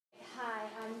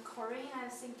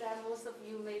think that most of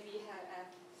you may be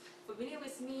familiar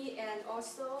with me, and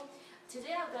also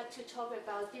today I would like to talk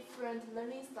about different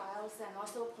learning styles and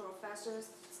also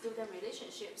professor-student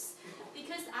relationships.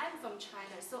 Because I'm from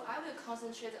China, so I will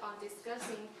concentrate on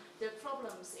discussing the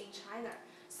problems in China.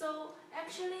 So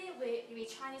actually, we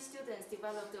Chinese students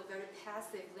developed a very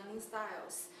passive learning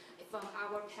styles from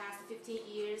our past 15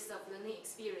 years of learning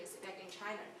experience back in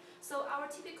China. So our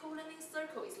typical learning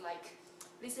circle is like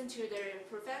listen to the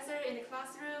professor in the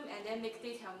classroom and then make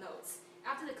detailed notes.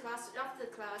 After the class,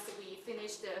 we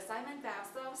finish the assignment by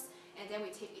ourselves and then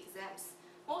we take exams.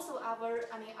 Also,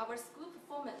 our school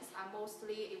performance are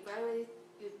mostly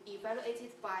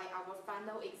evaluated by our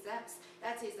final exams.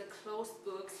 That is a closed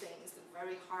book thing, it's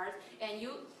very hard, and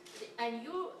you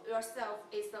yourself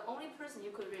is the only person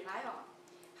you could rely on.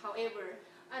 However,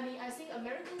 I think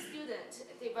American students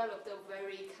developed a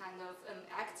very kind of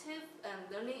active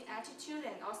learning attitude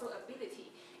and also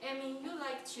ability. You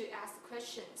like to ask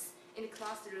questions in the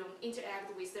classroom,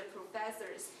 interact with the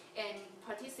professors, and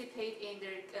participate in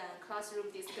their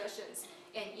classroom discussions,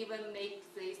 and even make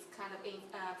this kind of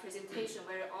presentation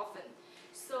very often.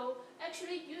 So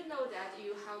actually, you know that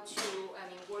you have to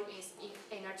work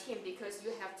in a team because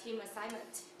you have team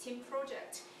assignment, team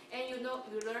project, and you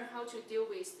learn how to deal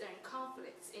with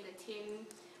conflicts in a team,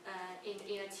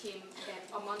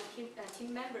 among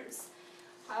team members.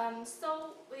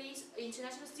 So we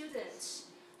international students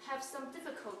have some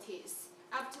difficulties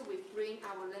after we bring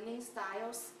our learning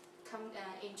styles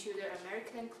into the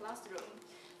American classroom.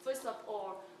 First of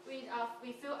all, we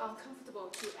feel uncomfortable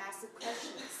to ask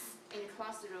questions in the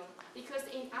classroom because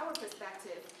in our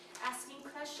perspective, asking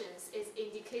questions is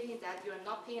indicating that you are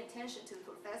not paying attention to the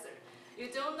professor. You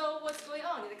don't know what's going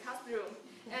on in the classroom,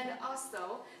 and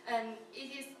also it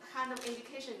is kind of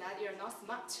indication that you're not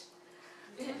smart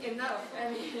enough.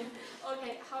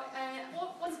 Okay.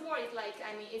 What's more is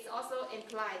it's also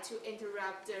implied to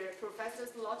interrupt the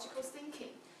professor's logical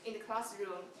thinking in the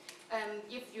classroom.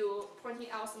 If you're pointing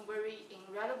out some very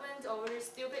irrelevant or very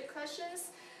stupid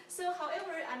questions. So,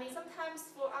 however,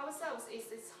 sometimes for ourselves,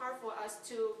 it's hard for us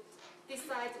to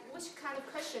decide which kind of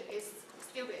question is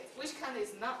stupid, which kind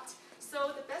is not.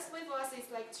 So the best way for us is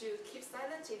to keep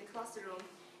silent in the classroom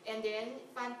and then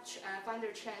find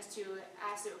a chance to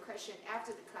ask your question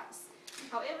after the class.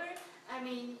 However,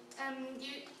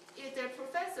 if the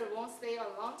professor won't stay a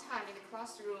long time in the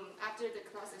classroom after the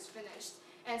class is finished,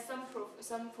 and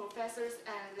some professors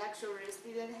and lecturers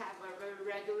didn't have a very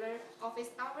regular office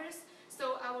hours,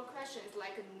 so our questions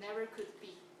never could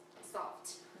be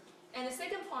solved. And the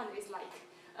second point is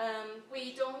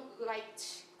we don't like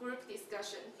group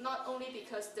discussion, not only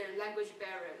because their language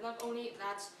barrier, not only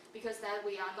that because that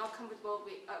we are not comfortable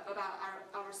with, about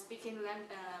our speaking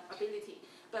ability,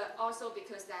 but also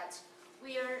because that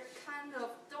we are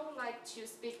don't like to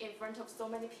speak in front of so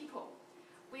many people.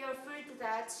 We are afraid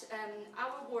that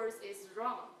our words is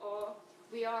wrong, or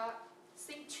we are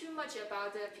think too much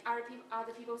about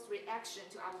other people's reaction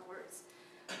to our words.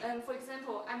 For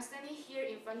example, I'm standing here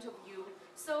in front of you,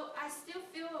 so I still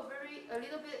feel a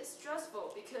little bit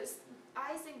stressful because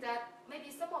I think that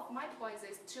maybe some of my points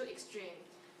is too extreme,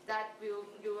 that you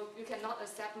cannot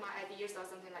accept my ideas or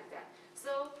something like that.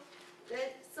 So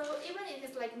even if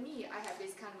it's like me, I have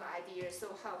this kind of idea. So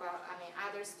how about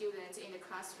other students in the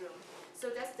classroom? So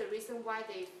that's the reason why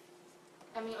they,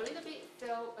 a little bit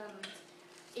feel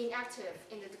inactive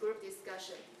in the group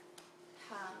discussion.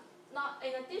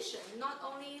 In addition, not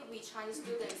only we Chinese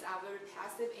students are very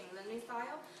passive in learning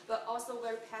style, but also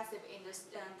very passive in the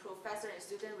professor and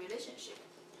student relationship.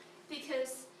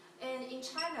 Because in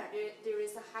China, there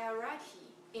is a hierarchy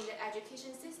in the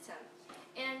education system,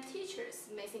 and teachers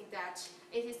may think that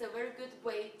it is a very good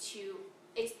way to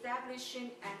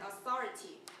establishing an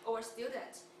authority over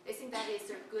students. They think that is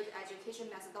a good education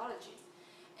methodology.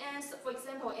 And so, for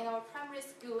example, in our primary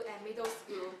school and middle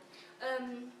school,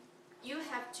 you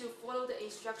have to follow the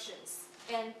instructions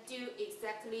and do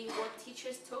exactly what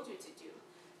teachers told you to do.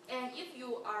 And if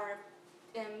you are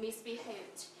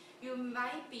misbehaved, you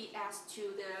might be asked to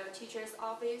the teacher's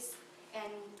office,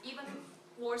 and even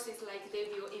worse is they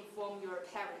will inform your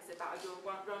parents about your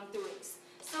wrongdoings.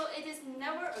 So it is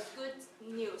never a good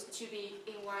news to be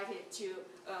invited to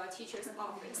a teacher's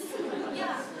office.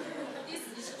 Yeah, this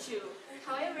is true.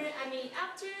 However,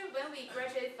 after when we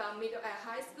graduate from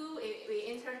high school, we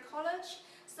enter college.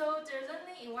 So the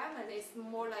learning environment is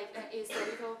more is a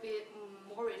little bit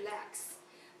more relaxed.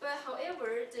 But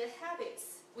however, the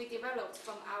habits we developed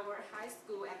from our high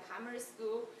school and primary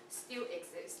school still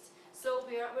exist. So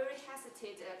we are very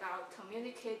hesitant about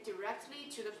communicate directly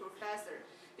to the professor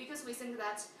because we think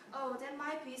that, oh, there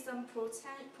might be some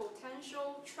potential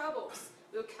troubles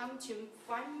will come to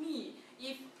find me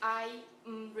if I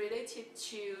related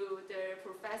to the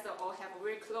professor or have a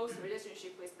very close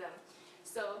relationship with them.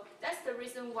 So that's the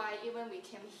reason why even we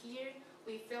came here,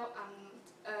 we felt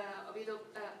a bit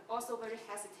also very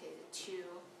hesitant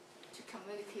to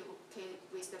communicate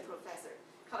with the professor.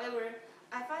 However,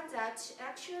 I find that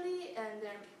actually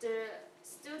the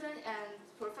student and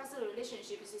professor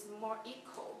relationship is more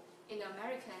equal in the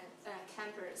American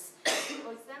campus.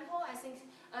 For example, I think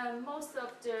most of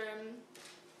the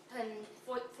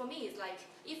for me, it's like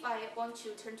if I want to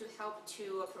turn to help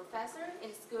to a professor in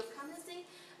School of Accountancy,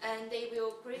 and they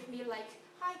will greet me like,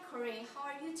 "Hi, Corinne, how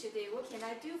are you today? What can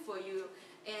I do for you?"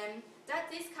 And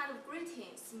these kind of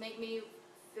greetings make me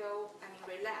feel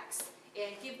relaxed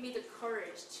and give me the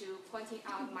courage to pointing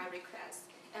out my request.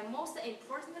 And most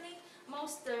importantly,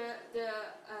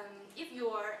 if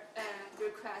your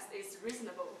request is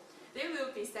reasonable, they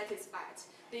will be satisfied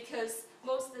because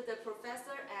most of the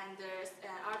professor and the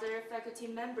other faculty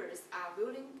members are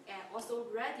willing and also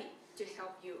ready to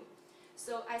help you.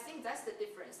 So I think that's the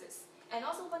differences. And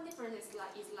also one difference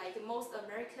is like most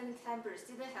American campus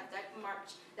didn't have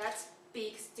that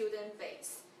big student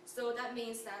base. So that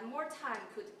means that more time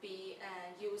could be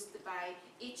used by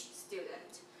each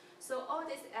student. So all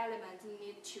these elements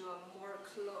lead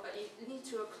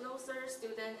to a closer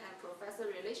student and professor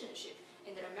relationship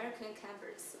in the American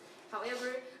campus.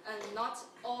 However, not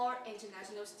all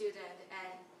international students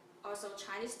and also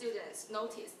Chinese students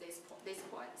notice these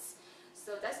points.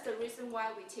 So that's the reason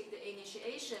why we take the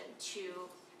initiation to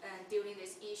dealing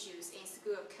these issues in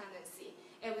School of Accountancy.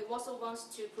 And we also want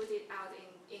to put it out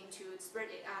spread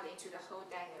it out into the whole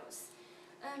Daniels.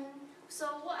 So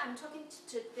what I'm talking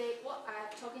today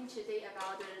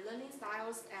about the learning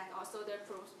styles and also the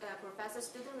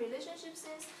professor-student relationships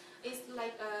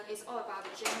is all about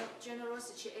the general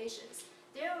situations.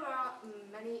 There are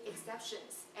many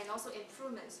exceptions and also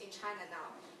improvements in China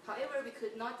now. However, we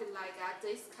could not deny that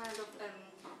this kind of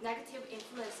negative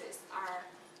influences are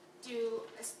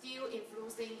still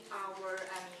influencing our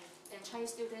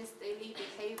Chinese students' daily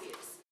behaviors.